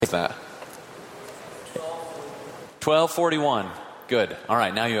that? 1241. Good. All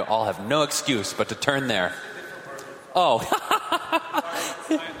right, now you all have no excuse but to turn there. Oh.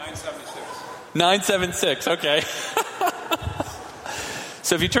 976. Okay.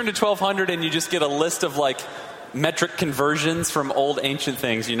 So if you turn to 1200 and you just get a list of like metric conversions from old ancient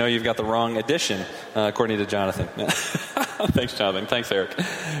things, you know you've got the wrong edition, according to Jonathan. Thanks, Jonathan. Thanks, Eric.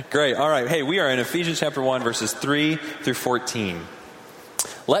 Great. All right. Hey, we are in Ephesians chapter 1, verses 3 through 14.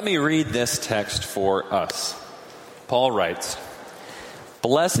 Let me read this text for us. Paul writes,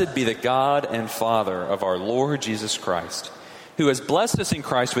 "Blessed be the God and Father of our Lord Jesus Christ, who has blessed us in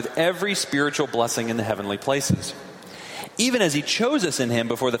Christ with every spiritual blessing in the heavenly places, even as he chose us in him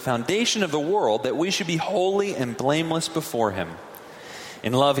before the foundation of the world, that we should be holy and blameless before him.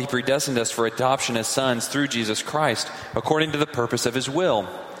 In love he predestined us for adoption as sons through Jesus Christ, according to the purpose of his will,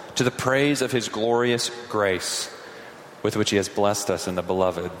 to the praise of his glorious grace, with which he has blessed us in the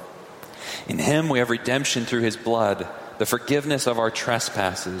beloved. In him we have redemption through his blood, the forgiveness of our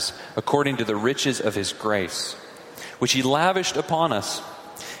trespasses, according to the riches of his grace, which he lavished upon us,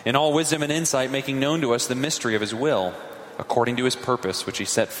 in all wisdom and insight, making known to us the mystery of his will, according to his purpose, which he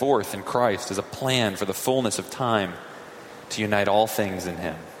set forth in Christ as a plan for the fullness of time, to unite all things in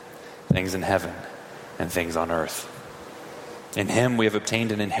him, things in heaven and things on earth. In him we have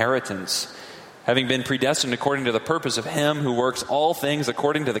obtained an inheritance, having been predestined according to the purpose of him who works all things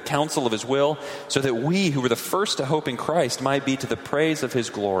according to the counsel of his will, so that we who were the first to hope in Christ might be to the praise of his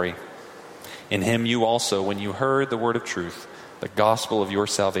glory. In him you also, when you heard the word of truth, the gospel of your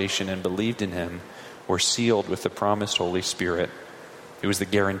salvation, and believed in him, were sealed with the promised Holy Spirit, who is the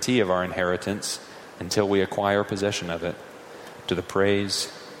guarantee of our inheritance until we acquire possession of it, to the praise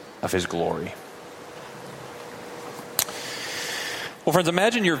of his glory." Well, friends,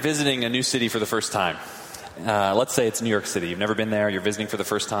 imagine you're visiting a new city for the first time. Let's say it's New York City. You've never been there. You're visiting for the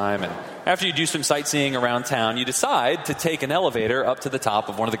first time. And after you do some sightseeing around town, you decide to take an elevator up to the top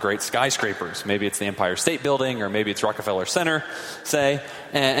of one of the great skyscrapers. Maybe it's the Empire State Building, or maybe it's Rockefeller Center, say.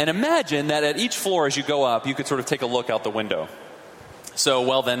 And imagine that at each floor as you go up, you could sort of take a look out the window. So,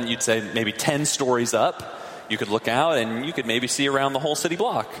 well, then you'd say maybe 10 stories up, you could look out and you could maybe see around the whole city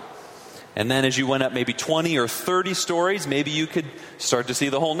block. And then as you went up maybe 20 or 30 stories, maybe you could start to see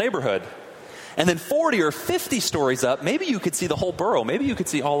the whole neighborhood. And then 40 or 50 stories up, maybe you could see the whole borough. Maybe you could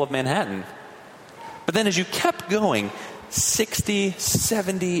see all of Manhattan. But then as you kept going, 60,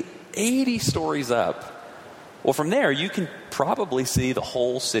 70, 80 stories up, well, from there you can probably see the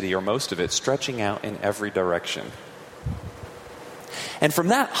whole city, or most of it, stretching out in every direction. And from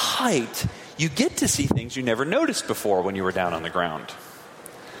that height, you get to see things you never noticed before when you were down on the ground.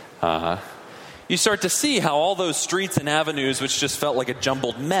 You start to see how all those streets and avenues, which just felt like a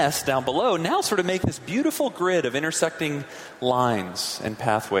jumbled mess down below, now sort of make this beautiful grid of intersecting lines and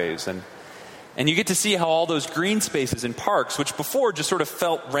pathways. And you get to see how all those green spaces and parks, which before just sort of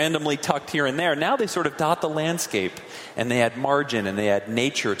felt randomly tucked here and there, now they sort of dot the landscape, and they add margin and they add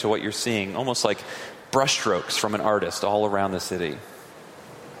nature to what you're seeing, almost like brushstrokes from an artist all around the city.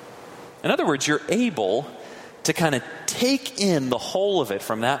 In other words, you're able to kind of take in the whole of it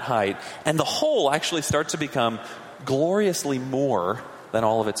from that height, and the whole actually starts to become gloriously more than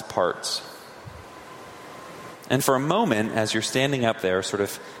all of its parts. And for a moment, as you're standing up there, sort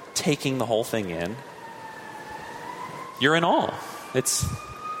of taking the whole thing in, you're in awe. It's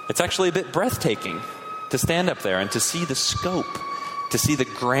actually a bit breathtaking to stand up there and to see the scope, to see the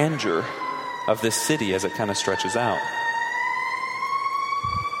grandeur of this city as it kind of stretches out.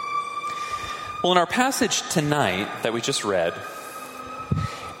 Well, in our passage tonight that we just read,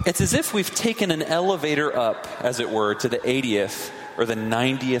 it's as if we've taken an elevator up, as it were, to the 80th or the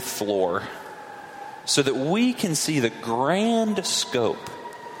 90th floor, so that we can see the grand scope,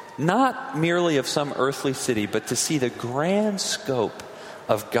 not merely of some earthly city, but to see the grand scope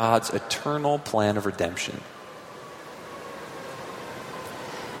of God's eternal plan of redemption.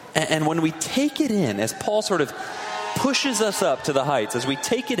 And when we take it in, as Paul sort of pushes us up to the heights, as we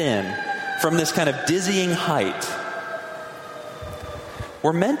take it in from this kind of dizzying height,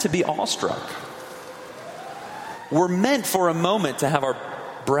 we're meant to be awestruck. We're meant for a moment to have our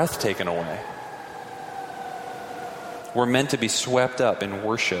breath taken away. We're meant to be swept up in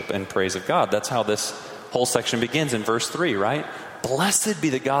worship and praise of God. That's how this whole section begins in verse 3, right? Blessed be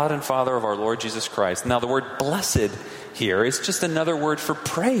the God and Father of our Lord Jesus Christ. Now the word blessed here is just another word for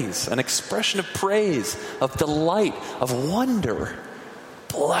praise, an expression of praise, of delight, of wonder.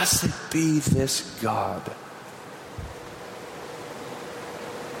 Blessed be this God.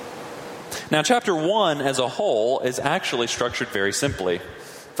 Now, chapter 1 as a whole is actually structured very simply.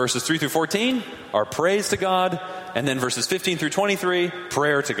 Verses 3 through 14 are praise to God, and then verses 15 through 23,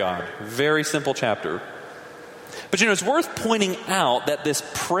 prayer to God. Very simple chapter. But it's worth pointing out that this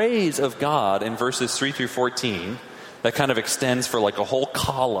praise of God in verses 3 through 14, that kind of extends for like a whole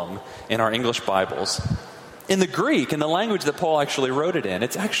column in our English Bibles. In the Greek, in the language that Paul actually wrote it in,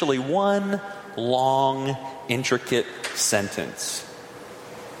 it's actually one long, intricate sentence.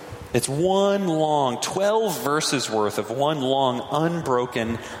 It's one long, 12 verses worth of one long,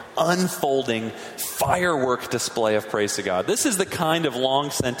 unbroken, unfolding, firework display of praise to God. This is the kind of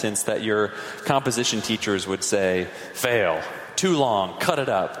long sentence that your composition teachers would say, fail, too long, cut it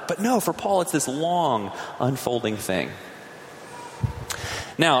up. But no, for Paul, it's this long, unfolding thing.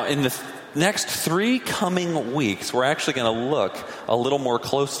 Now, in the next 3 coming weeks, we're actually going to look a little more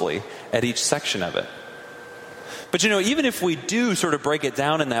closely at each section of it. But even if we do sort of break it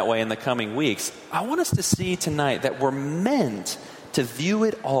down in that way in the coming weeks, I want us to see tonight that we're meant to view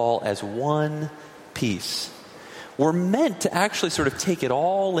it all as one piece. We're meant to actually sort of take it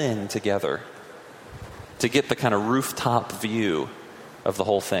all in together to get the kind of rooftop view of the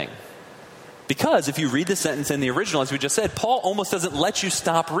whole thing. Because if you read the sentence in the original, as we just said, Paul almost doesn't let you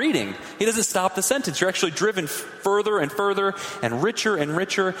stop reading. He doesn't stop the sentence. You're actually driven further and further and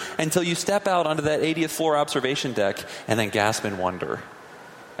richer until you step out onto that 80th floor observation deck and then gasp in wonder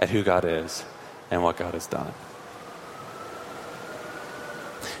at who God is and what God has done.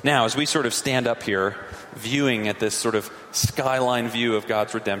 Now, as we sort of stand up here, viewing at this sort of skyline view of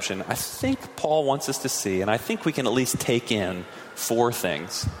God's redemption, I think Paul wants us to see, and I think we can at least take in 4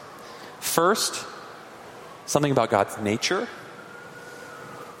 things. First, something about God's nature.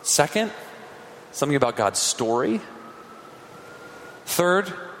 Second, something about God's story.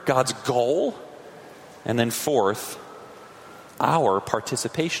 Third, God's goal. And then fourth, our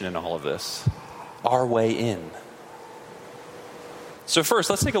participation in all of this, our way in. So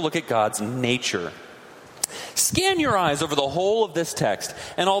first, let's take a look at God's nature. Scan your eyes over the whole of this text,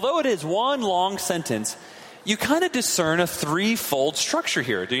 and although it is one long sentence, you kind of discern a 3-fold structure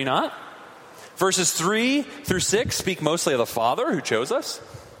here, do you not? Verses 3 through 6 speak mostly of the Father who chose us.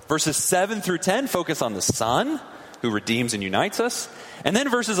 Verses 7 through 10 focus on the Son who redeems and unites us. And then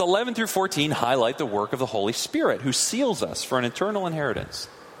verses 11 through 14 highlight the work of the Holy Spirit who seals us for an eternal inheritance.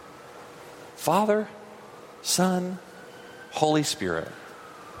 Father, Son, Holy Spirit.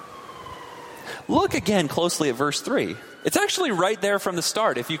 Look again closely at verse 3. It's actually right there from the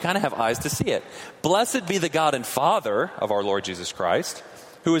start if you kind of have eyes to see it. Blessed be the God and Father of our Lord Jesus Christ,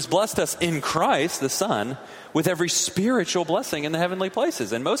 who has blessed us in Christ, the Son, with every spiritual blessing in the heavenly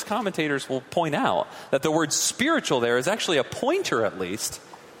places. And most commentators will point out that the word spiritual there is actually a pointer, at least,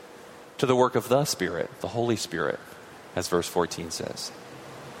 to the work of the Spirit, the Holy Spirit, as verse 14 says.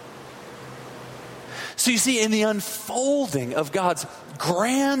 So you see, in the unfolding of God's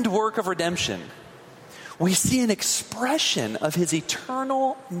grand work of redemption, we see an expression of his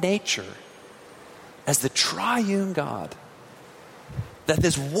eternal nature as the triune God. That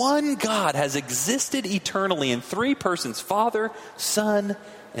this one God has existed eternally in 3 persons, Father, Son,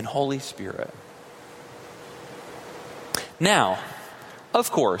 and Holy Spirit. Now,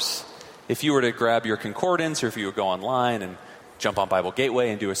 of course, if you were to grab your concordance or if you would go online and jump on Bible Gateway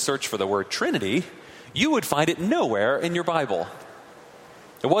and do a search for the word Trinity, you would find it nowhere in your Bible.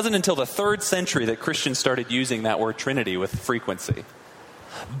 It wasn't until the 3rd century that Christians started using that word Trinity with frequency.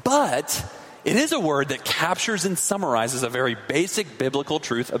 But it is a word that captures and summarizes a very basic biblical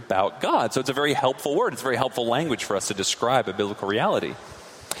truth about God. So it's a very helpful word. It's a very helpful language for us to describe a biblical reality.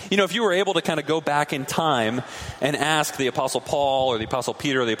 If you were able to kind of go back in time and ask the Apostle Paul or the Apostle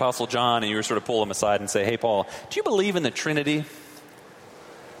Peter or the Apostle John, and you were sort of pull them aside and say, hey, Paul, do you believe in the Trinity?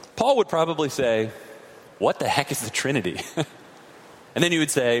 Paul would probably say, what the heck is the Trinity? And then you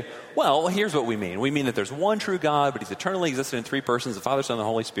would say, well, here's what we mean. We mean that there's one true God, but he's eternally existed in 3 persons, the Father, Son, and the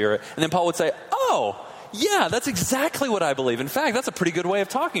Holy Spirit. And then Paul would say, oh, yeah, that's exactly what I believe. In fact, that's a pretty good way of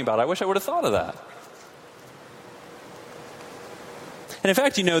talking about it. I wish I would have thought of that. And in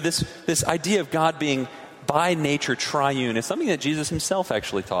fact, this idea of God being by nature triune is something that Jesus himself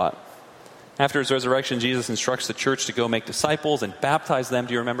actually taught. After his resurrection, Jesus instructs the church to go make disciples and baptize them,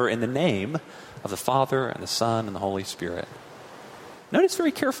 do you remember, in the name of the Father and the Son and the Holy Spirit. Notice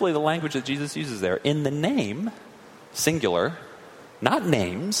very carefully the language that Jesus uses there. In the name, singular, not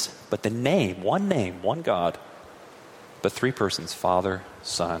names, but the name, one God, but 3 persons, Father,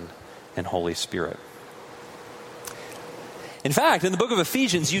 Son, and Holy Spirit. In fact, in the book of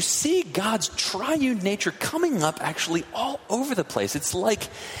Ephesians, you see God's triune nature coming up actually all over the place. It's like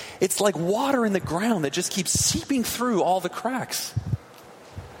water in the ground that just keeps seeping through all the cracks.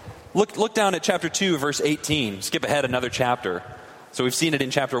 Look down at chapter 2, verse 18. Skip ahead another chapter. So we've seen it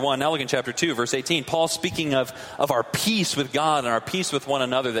in chapter 1. Now look in chapter 2, verse 18. Paul's speaking of our peace with God and our peace with one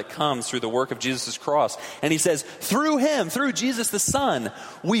another that comes through the work of Jesus' cross. And he says, through him, through Jesus the Son,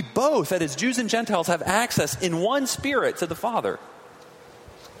 we both, that is Jews and Gentiles, have access in one Spirit to the Father.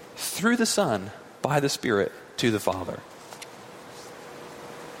 Through the Son, by the Spirit, to the Father.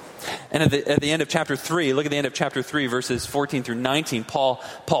 And at the end of chapter 3, look at the end of chapter 3, verses 14 through 19, Paul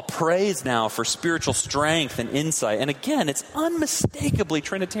prays now for spiritual strength and insight. And again, it's unmistakably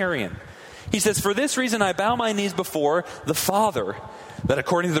Trinitarian. He says, for this reason I bow my knees before the Father, that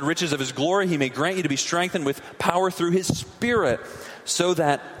according to the riches of his glory he may grant you to be strengthened with power through his Spirit, so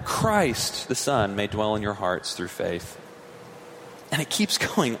that Christ, the Son, may dwell in your hearts through faith. And it keeps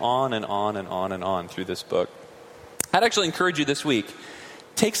going on and on and on and on through this book. I'd actually encourage you this week,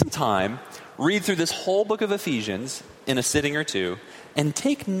 take some time, read through this whole book of Ephesians in a sitting or two, and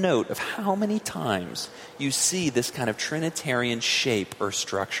take note of how many times you see this kind of Trinitarian shape or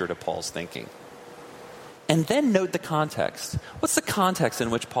structure to Paul's thinking. And then note the context. What's the context in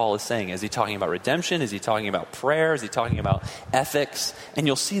which Paul is saying? Is he talking about redemption? Is he talking about prayer? Is he talking about ethics? And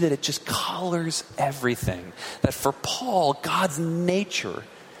you'll see that it just colors everything. That for Paul, God's nature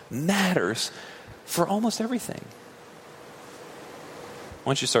matters for almost everything.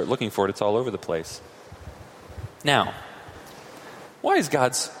 Once you start looking for it, it's all over the place. Now, why is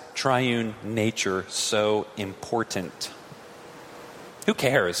God's triune nature so important? Who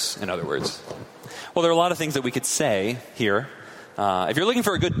cares, in other words? Well, there are a lot of things that we could say here. If you're looking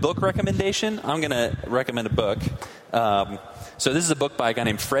for a good book recommendation, I'm going to recommend a book. So this is a book by a guy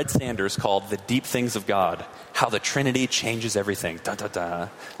named Fred Sanders called The Deep Things of God, How the Trinity Changes Everything.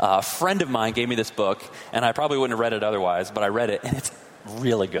 A friend of mine gave me this book, and I probably wouldn't have read it otherwise, but I read it, and it's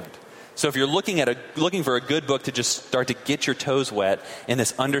really good. So if you're looking for a good book to just start to get your toes wet in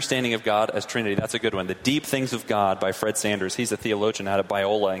this understanding of God as Trinity, that's a good one. The Deep Things of God by Fred Sanders. He's a theologian out of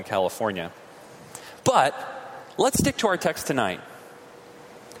Biola in California. But let's stick to our text tonight.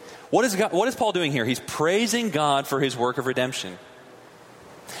 What is Paul doing here? He's praising God for his work of redemption.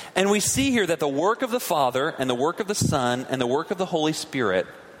 And we see here that the work of the Father and the work of the Son and the work of the Holy Spirit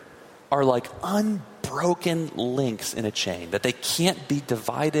are like unbroken links in a chain, that they can't be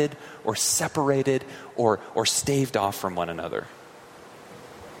divided or separated or staved off from one another.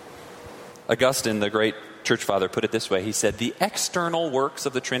 Augustine, the great church father, put it this way. He said, the external works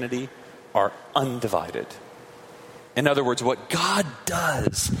of the Trinity are undivided. In other words, what God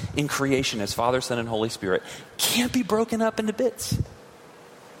does in creation as Father, Son, and Holy Spirit can't be broken up into bits.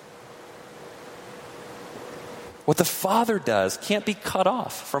 What the Father does can't be cut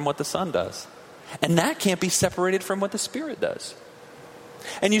off from what the Son does. And that can't be separated from what the Spirit does.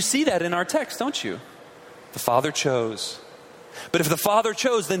 And you see that in our text, don't you? The Father chose. But if the Father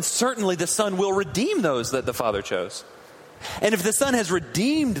chose, then certainly the Son will redeem those that the Father chose. And if the Son has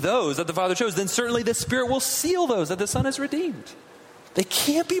redeemed those that the Father chose, then certainly the Spirit will seal those that the Son has redeemed. They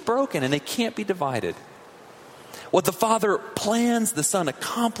can't be broken and they can't be divided. What the Father plans, the Son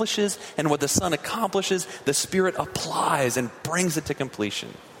accomplishes, and what the Son accomplishes, the Spirit applies and brings it to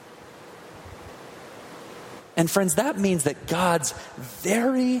completion. And friends, that means that God's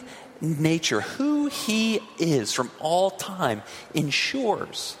very nature, who He is from all time,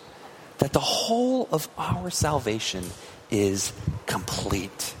 ensures that the whole of our salvation is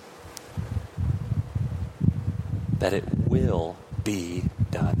complete. That it will be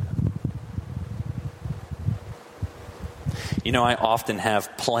done. You know, I often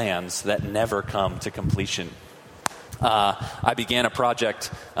have plans that never come to completion. I began a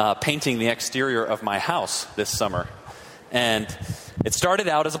project painting the exterior of my house this summer. And it started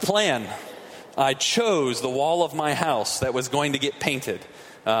out as a plan. I chose the wall of my house that was going to get painted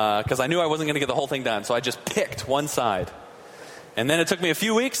because I knew I wasn't going to get the whole thing done. So I just picked one side. And then it took me a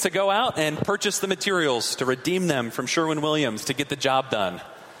few weeks to go out and purchase the materials to redeem them from Sherwin-Williams to get the job done.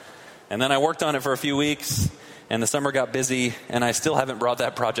 And then I worked on it for a few weeks. And the summer got busy, and I still haven't brought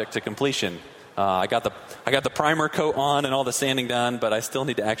that project to completion. I got the primer coat on and all the sanding done, but I still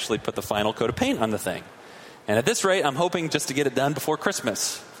need to actually put the final coat of paint on the thing. And at this rate, I'm hoping just to get it done before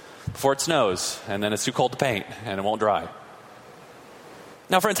Christmas, before it snows, and then it's too cold to paint, and it won't dry.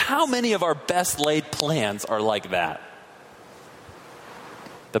 Now, friends, how many of our best laid plans are like that?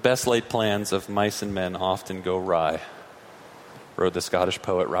 The best laid plans of mice and men often go awry, wrote the Scottish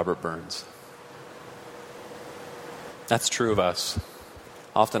poet Robert Burns. That's true of us.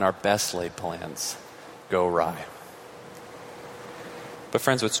 Often our best laid plans go awry. But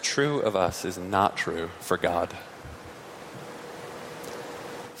friends, what's true of us is not true for God.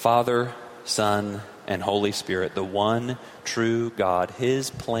 Father, Son, and Holy Spirit, the one true God,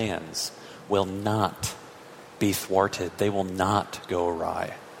 His plans will not be thwarted. They will not go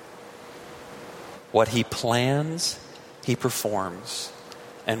awry. What he plans, he performs.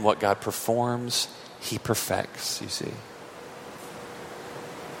 And what God performs, he perfects, you see.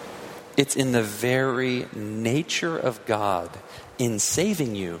 It's in the very nature of God in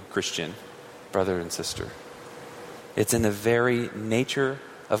saving you, Christian, brother and sister. It's in the very nature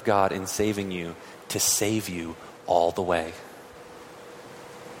of God in saving you to save you all the way.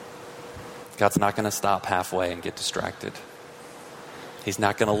 God's not going to stop halfway and get distracted. He's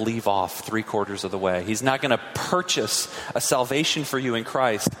not going to leave off 3/4 of the way. He's not going to purchase a salvation for you in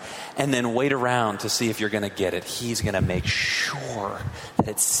Christ and then wait around to see if you're going to get it. He's going to make sure that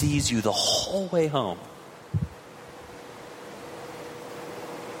it sees you the whole way home.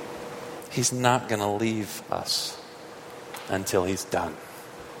 He's not going to leave us until he's done.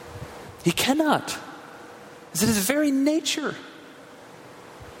 He cannot. It's in his very nature.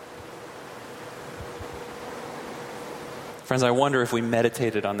 Friends, I wonder if we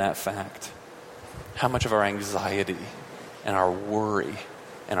meditated on that fact, how much of our anxiety and our worry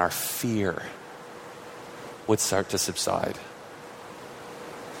and our fear would start to subside.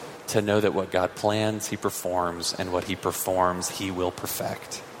 To know that what God plans, he performs, and what he performs, he will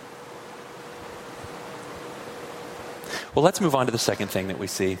perfect. Well, let's move on to the second thing that we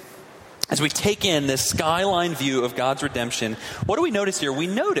see. As we take in this skyline view of God's redemption, what do we notice here? We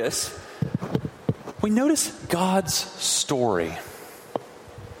notice God's story.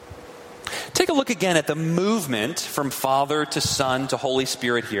 Take a look again at the movement from Father to Son to Holy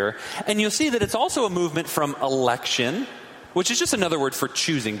Spirit here, and you'll see that it's also a movement from election, which is just another word for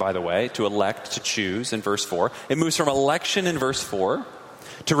choosing, by the way, to elect, to choose in verse 4. It moves from election in verse 4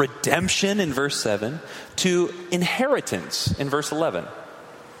 to redemption in verse 7 to inheritance in verse 11.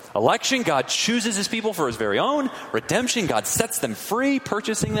 Election, God chooses his people for his very own. Redemption, God sets them free,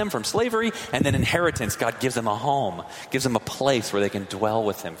 purchasing them from slavery. And then inheritance, God gives them a home, gives them a place where they can dwell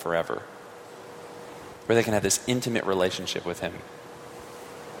with him forever, where they can have this intimate relationship with him.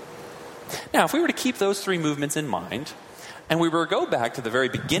 Now, if we were to keep those three movements in mind, and we were to go back to the very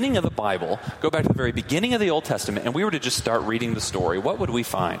beginning of the Bible, go back to the very beginning of the Old Testament, and we were to just start reading the story, what would we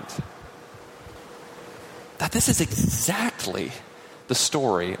find? That this is exactly the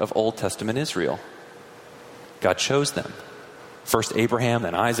story of Old Testament Israel. God chose them. First Abraham,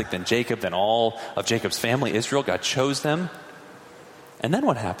 then Isaac, then Jacob, then all of Jacob's family, Israel. God chose them. And then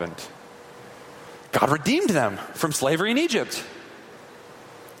what happened? God redeemed them from slavery in Egypt.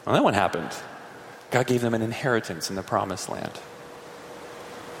 And then what happened? God gave them an inheritance in the promised land.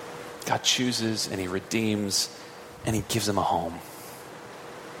 God chooses and he redeems and he gives them a home.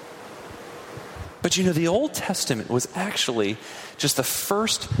 But you know, the Old Testament was actually just the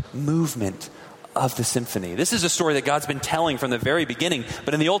first movement of the symphony. This is a story that God's been telling from the very beginning.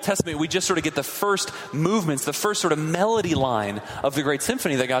 But in the Old Testament, we just sort of get the first movements, the first sort of melody line of the great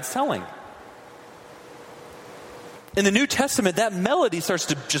symphony that God's telling. In the New Testament, that melody starts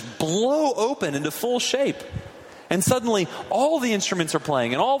to just blow open into full shape. And suddenly, all the instruments are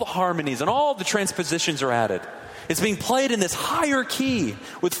playing, and all the harmonies, and all the transpositions are added. It's being played in this higher key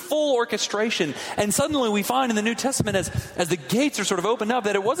with full orchestration. And suddenly we find in the New Testament, as the gates are sort of opened up,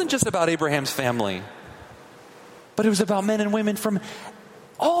 that it wasn't just about Abraham's family, but it was about men and women from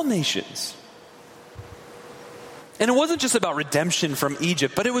all nations. And it wasn't just about redemption from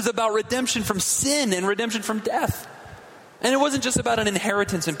Egypt, but it was about redemption from sin and redemption from death. And it wasn't just about an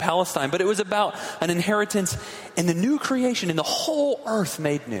inheritance in Palestine, but it was about an inheritance in the new creation, in the whole earth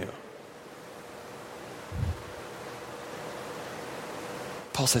made new.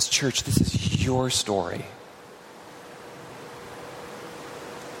 Paul says, church, this is your story.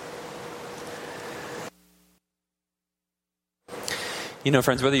 You know,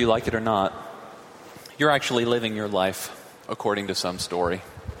 friends, whether you like it or not, you're actually living your life according to some story.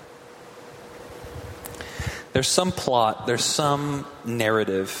 There's some plot, there's some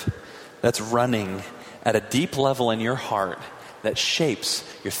narrative that's running at a deep level in your heart that shapes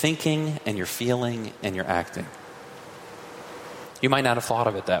your thinking and your feeling and your acting. You might not have thought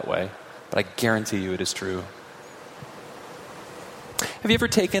of it that way, but I guarantee you it is true. Have you ever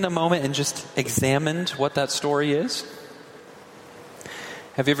taken a moment and just examined what that story is?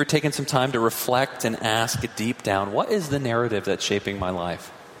 Have you ever taken some time to reflect and ask deep down, what is the narrative that's shaping my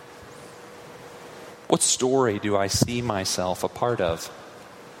life? What story do I see myself a part of?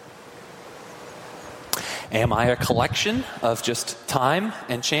 Am I a collection of just time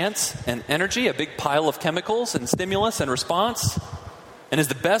and chance and energy, a big pile of chemicals and stimulus and response? And is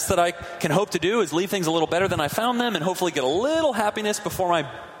the best that I can hope to do is leave things a little better than I found them and hopefully get a little happiness before my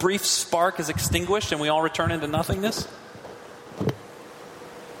brief spark is extinguished and we all return into nothingness?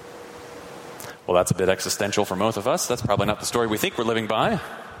 Well, that's a bit existential for most of us. That's probably not the story we think we're living by.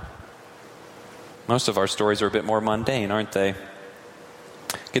 Most of our stories are a bit more mundane, aren't they?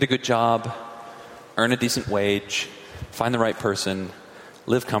 Get a good job, earn a decent wage, find the right person,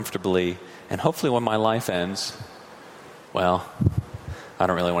 live comfortably, and hopefully when my life ends, well, I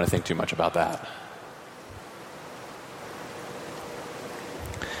don't really want to think too much about that.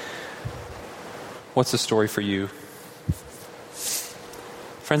 What's the story for you?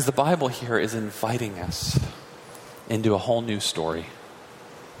 Friends, the Bible here is inviting us into a whole new story.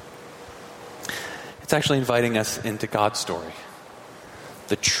 It's actually inviting us into God's story.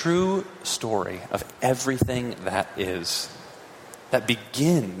 The true story of everything that is. That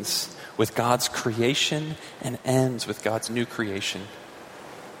begins with God's creation and ends with God's new creation.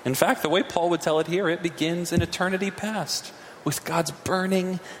 In fact, the way Paul would tell it here, it begins in eternity past with God's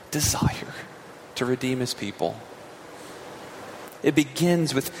burning desire to redeem his people. It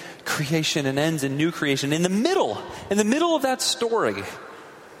begins with creation and ends in new creation. In the middle of that story,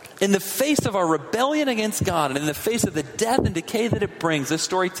 in the face of our rebellion against God and in the face of the death and decay that it brings, this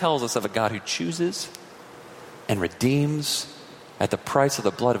story tells us of a God who chooses and redeems at the price of the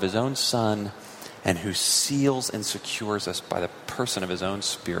blood of his own Son, and who seals and secures us by the person of his own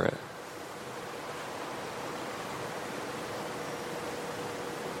Spirit.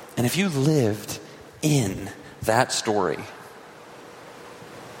 And if you lived in that story,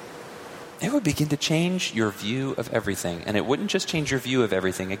 it would begin to change your view of everything. And it wouldn't just change your view of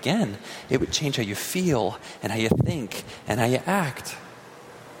everything. Again, it would change how you feel and how you think and how you act.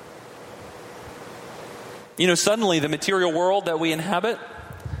 You know, suddenly the material world that we inhabit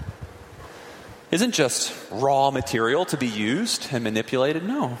isn't just raw material to be used and manipulated.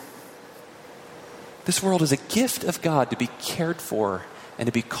 No. This world is a gift of God to be cared for and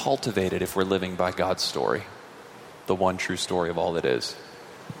to be cultivated if we're living by God's story, the one true story of all that is.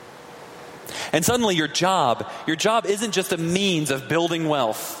 And suddenly your job isn't just a means of building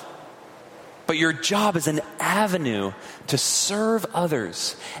wealth, but your job is an avenue to serve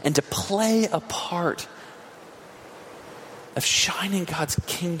others and to play a part of shining God's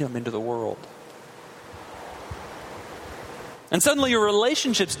kingdom into the world. And suddenly your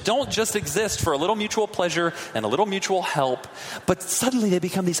relationships don't just exist for a little mutual pleasure and a little mutual help, but suddenly they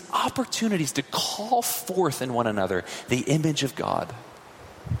become these opportunities to call forth in one another the image of God.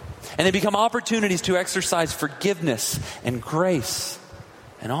 And they become opportunities to exercise forgiveness and grace,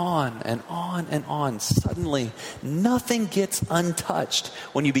 and on and on and on. Suddenly, nothing gets untouched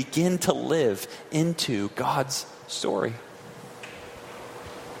when you begin to live into God's story.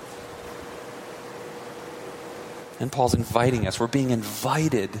 And Paul's inviting us. We're being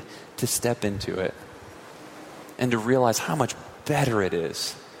invited to step into it and to realize how much better it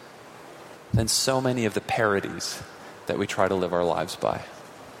is than so many of the parodies that we try to live our lives by.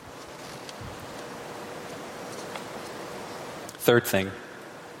 Third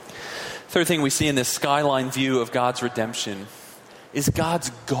thing we see in this skyline view of God's redemption is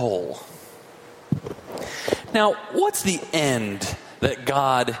God's goal. Now, what's the end that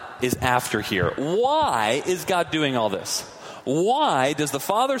God is after here? Why is God doing all this? Why does the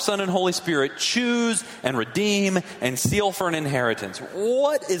Father, Son, and Holy Spirit choose and redeem and seal for an inheritance?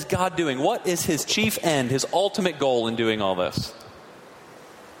 What is God doing? What is his chief end, his ultimate goal in doing all this?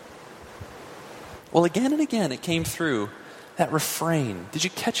 Well, again and again, it came through that refrain. Did you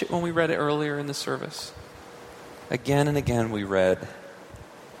catch it when we read it earlier in the service? Again and again we read,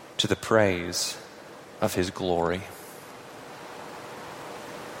 to the praise of his glory.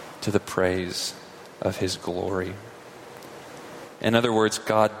 To the praise of his glory. In other words,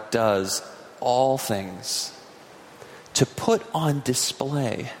 God does all things to put on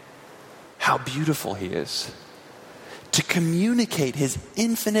display how beautiful he is. To communicate his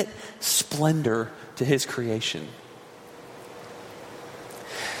infinite splendor to his creation.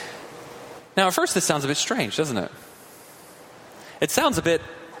 Now, at first, this sounds a bit strange, doesn't it? It sounds a bit,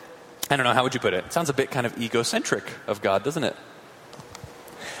 I don't know, how would you put it? It sounds a bit kind of egocentric of God, doesn't it?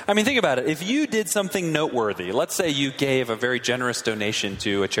 I mean, think about it. If you did something noteworthy, let's say you gave a very generous donation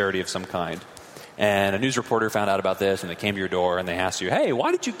to a charity of some kind, and a news reporter found out about this, and they came to your door and they asked you, "Hey,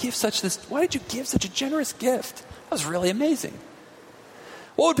 why did you give such a generous gift? That was really amazing."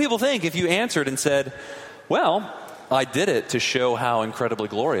 What would people think if you answered and said, "Well, I did it to show how incredibly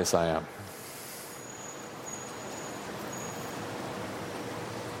glorious I am"?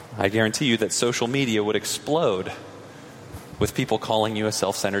 I guarantee you that social media would explode with people calling you a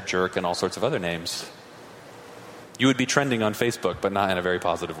self-centered jerk and all sorts of other names. You would be trending on Facebook, but not in a very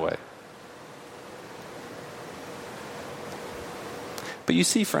positive way. But you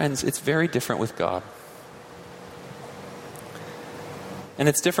see, friends, it's very different with God. And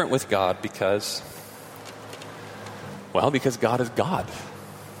it's different with God because God is God.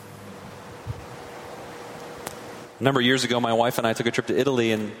 A number of years ago, my wife and I took a trip to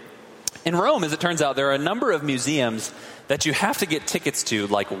Italy, and in Rome, as it turns out, there are a number of museums that you have to get tickets to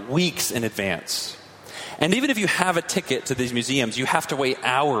like weeks in advance. And even if you have a ticket to these museums, you have to wait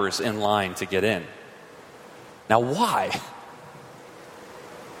hours in line to get in. Now, why?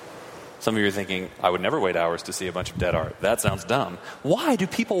 Some of you are thinking, I would never wait hours to see a bunch of dead art. That sounds dumb. Why do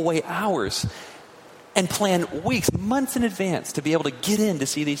people wait hours and plan weeks, months in advance to be able to get in to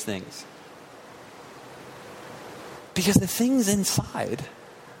see these things? Because the things inside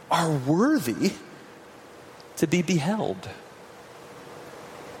are worthy to be beheld.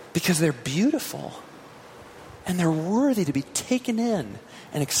 Because they're beautiful. And they're worthy to be taken in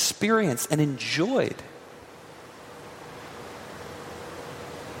and experienced and enjoyed.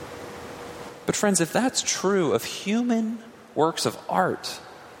 But friends, if that's true of human works of art,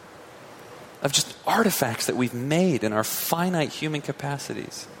 of just artifacts that we've made in our finite human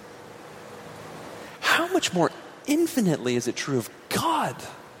capacities, how much more infinitely is it true of God?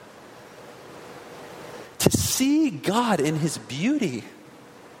 To see God in his beauty,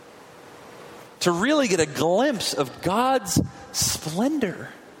 to really get a glimpse of God's splendor.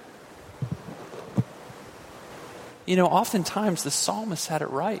 You know, oftentimes the psalmist had it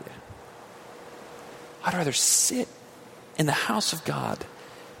right. I'd rather sit in the house of God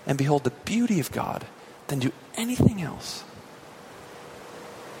and behold the beauty of God than do anything else.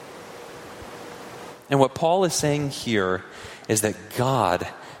 And what Paul is saying here is that God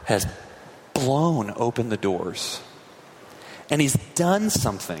has blown open the doors. And he's done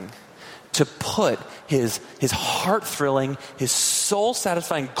something to put his heart-thrilling, his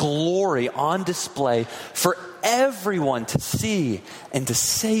soul-satisfying glory on display for everyone to see and to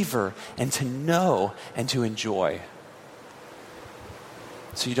savor and to know and to enjoy.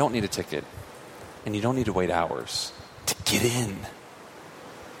 So you don't need a ticket and you don't need to wait hours to get in.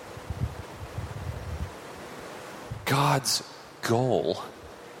 God's goal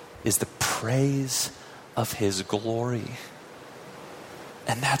is the praise of his glory.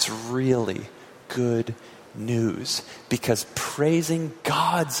 And that's really good news, because praising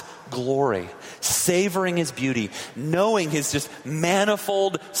God's glory, savoring his beauty, knowing his just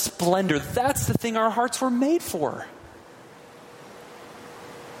manifold splendor, that's the thing our hearts were made for.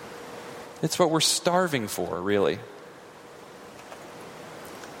 It's what we're starving for, really.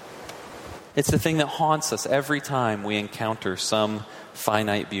 It's the thing that haunts us every time we encounter some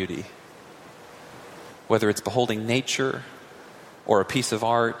finite beauty. Whether it's beholding nature, or a piece of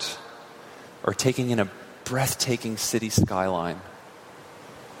art, or taking in a breathtaking city skyline.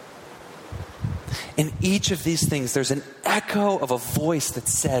 In each of these things, there's an echo of a voice that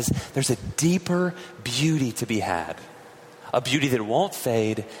says there's a deeper beauty to be had. A beauty that won't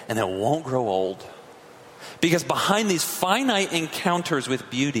fade and that won't grow old. Because behind these finite encounters with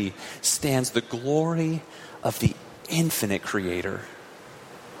beauty stands the glory of the infinite Creator.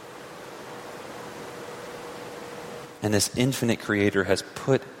 And this infinite Creator has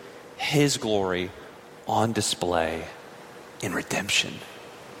put his glory on display in redemption.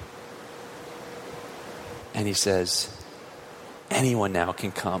 And he says, anyone now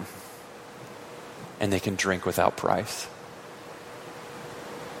can come and they can drink without price.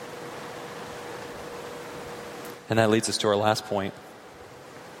 And that leads us to our last point.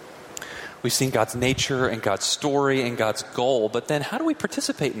 We've seen God's nature and God's story and God's goal, but then how do we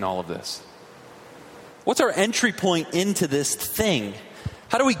participate in all of this? What's our entry point into this thing?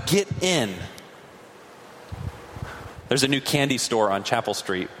 How do we get in? There's a new candy store on Chapel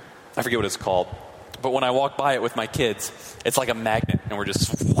Street. I forget what it's called. But when I walk by it with my kids, it's like a magnet. And we're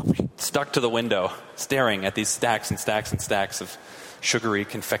just stuck to the window, staring at these stacks and stacks and stacks of sugary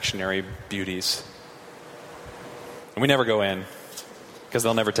confectionery beauties. And we never go in, because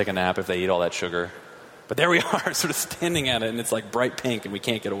they'll never take a nap if they eat all that sugar. But there we are, sort of standing at it, and it's like bright pink, and we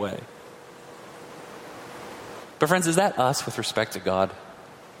can't get away. But friends, is that us with respect to God?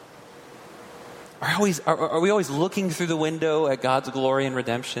 Are we always looking through the window at God's glory and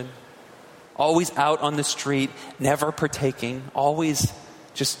redemption? Always out on the street, never partaking, always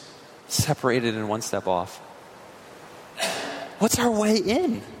just separated and one step off? What's our way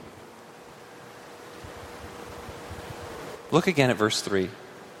in? Look again at verse 3.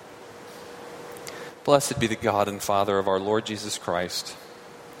 Blessed be the God and Father of our Lord Jesus Christ,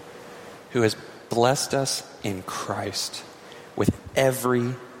 who has blessed us in Christ with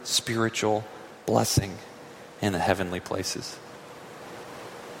every spiritual blessing in the heavenly places.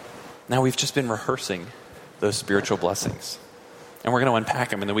 Now we've just been rehearsing those spiritual blessings. And we're going to unpack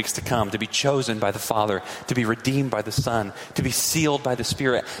them in the weeks to come, to be chosen by the Father, to be redeemed by the Son, to be sealed by the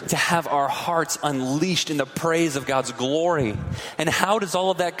Spirit, to have our hearts unleashed in the praise of God's glory. And how does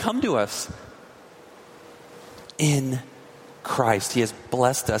all of that come to us? In Christ. He has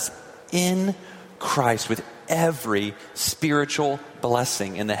blessed us in Christ with every spiritual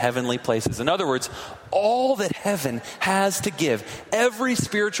blessing in the heavenly places. In other words, all that heaven has to give, every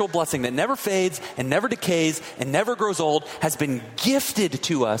spiritual blessing that never fades and never decays and never grows old, has been gifted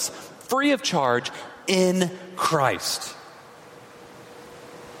to us free of charge in Christ.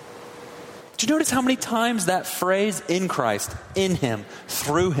 Do you notice how many times that phrase, in Christ, in Him,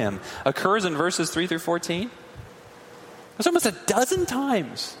 through Him, occurs in verses 3 through 14? It's almost a dozen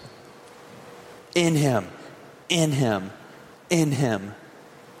times. In Him, in Him, in Him.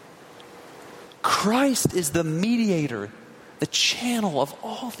 Christ is the mediator, the channel of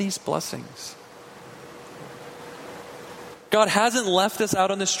all these blessings. God hasn't left us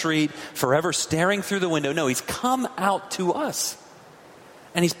out on the street forever staring through the window. No, He's come out to us.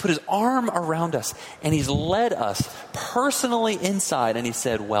 And He's put His arm around us. And He's led us personally inside. And He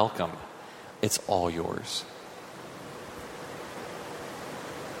said, welcome. It's all yours.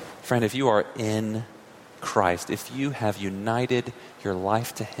 Friend, if you are in Christ, if you have united your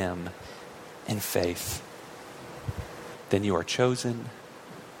life to Him in faith, then you are chosen,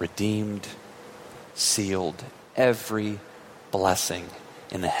 redeemed, sealed. Every blessing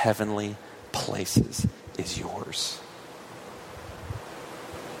in the heavenly places is yours.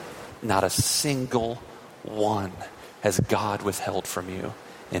 Not a single one has God withheld from you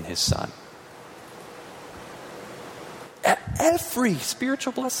in His Son. Every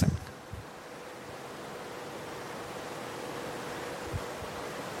spiritual blessing.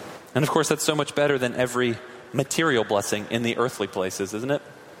 And of course, that's so much better than every material blessing in the earthly places, isn't it?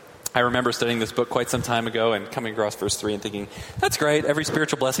 I remember studying this book quite some time ago and coming across verse 3 and thinking, that's great, every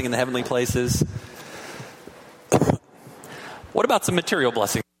spiritual blessing in the heavenly places. What about some material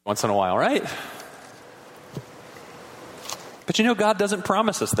blessing once in a while, right? But you know, God doesn't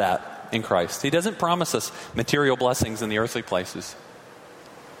promise us that in Christ. He doesn't promise us material blessings in the earthly places.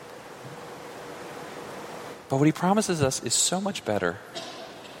 But what He promises us is so much better.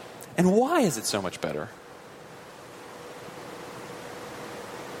 And why is it so much better?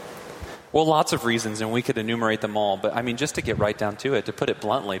 Well, lots of reasons, and we could enumerate them all. But I mean, just to get right down to it, to put it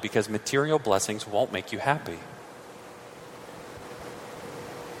bluntly, because material blessings won't make you happy.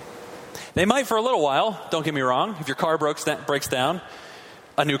 They might for a little while, don't get me wrong. If your car breaks down,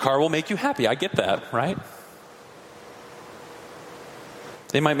 a new car will make you happy. I get that, right?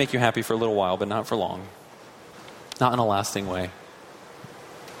 They might make you happy for a little while, but not for long. Not in a lasting way.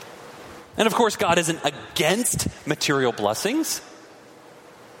 And of course, God isn't against material blessings.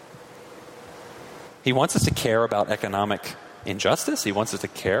 He wants us to care about economic injustice. He wants us to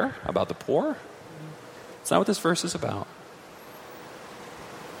care about the poor. It's not what this verse is about.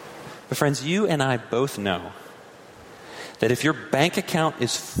 But friends, you and I both know that if your bank account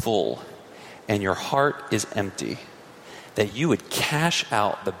is full and your heart is empty, that you would cash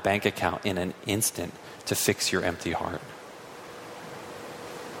out the bank account in an instant to fix your empty heart.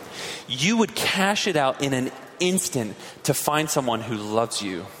 You would cash it out in an instant to find someone who loves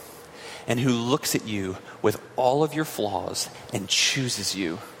you and who looks at you with all of your flaws and chooses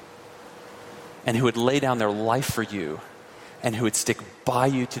you, and who would lay down their life for you, and who would stick by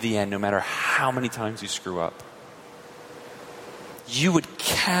you to the end no matter how many times you screw up. You would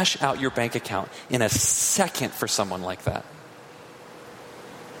cash out your bank account in a second for someone like that.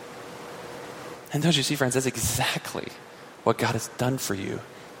 And don't you see, friends, that's exactly what God has done for you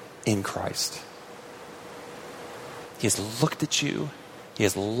in Christ. He has looked at you. He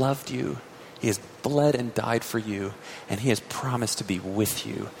has loved you. He has bled and died for you. And He has promised to be with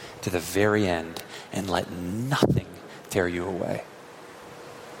you to the very end and let nothing tear you away.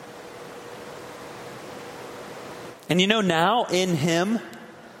 And you know, now in Him,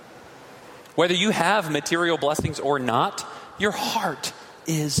 whether you have material blessings or not, your heart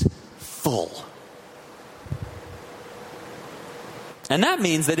is full. And that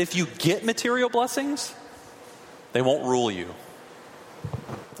means that if you get material blessings, they won't rule you.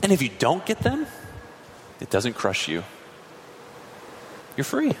 And if you don't get them, it doesn't crush you. You're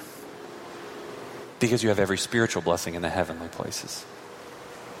free. Because you have every spiritual blessing in the heavenly places.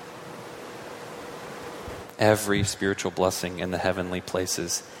 Every spiritual blessing in the heavenly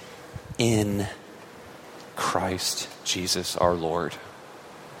places in Christ Jesus our Lord.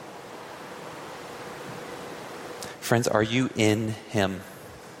 Friends, are you in Him?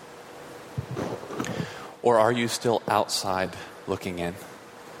 Or are you still outside looking in?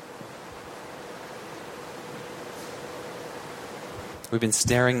 We've been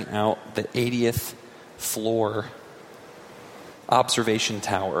staring out the 80th floor observation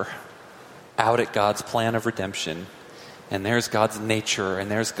tower out at God's plan of redemption. And there's God's nature, and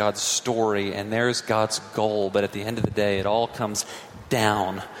there's God's story, and there's God's goal. But at the end of the day, it all comes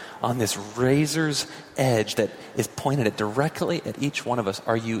down on this razor's edge that is pointed at directly at each one of us.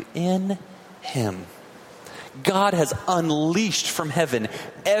 Are you in Him? God has unleashed from heaven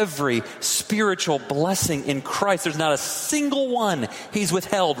every spiritual blessing in Christ. There's not a single one He's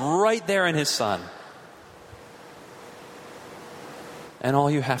withheld right there in His Son. And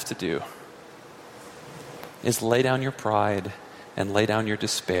all you have to do is lay down your pride and lay down your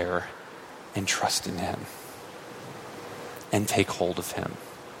despair and trust in Him and take hold of Him.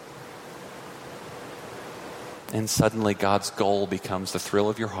 And suddenly God's goal becomes the thrill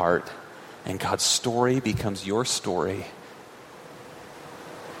of your heart, and God's story becomes your story,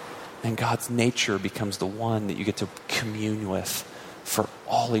 and God's nature becomes the one that you get to commune with for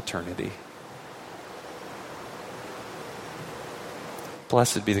all eternity.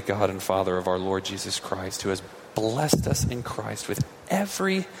 Blessed be the God and Father of our Lord Jesus Christ, who has blessed us in Christ with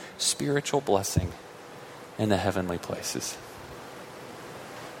every spiritual blessing in the heavenly places.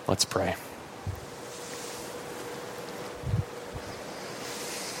 Let's pray.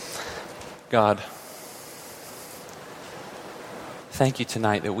 God, thank you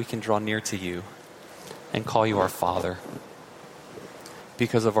tonight that we can draw near to you and call you our Father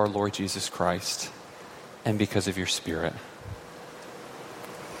because of our Lord Jesus Christ and because of your Spirit.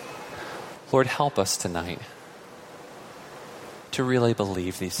 Lord, help us tonight to really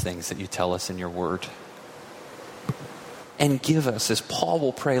believe these things that you tell us in your word. And give us, as Paul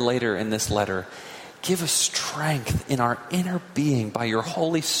will pray later in this letter, give us strength in our inner being by your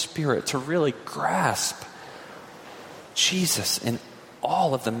Holy Spirit to really grasp Jesus in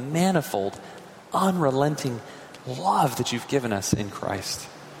all of the manifold, unrelenting love that you've given us in Christ.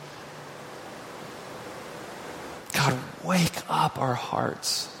 God, wake up our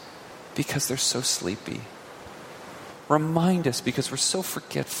hearts because they're so sleepy. Remind us because we're so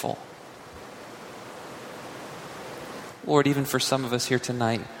forgetful. Lord, even for some of us here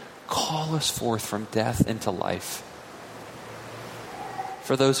tonight, call us forth from death into life.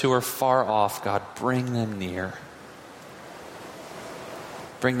 For those who are far off, God, bring them near.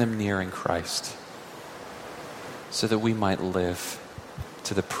 Bring them near in Christ so that we might live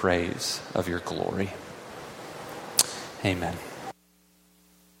to the praise of your glory. Amen.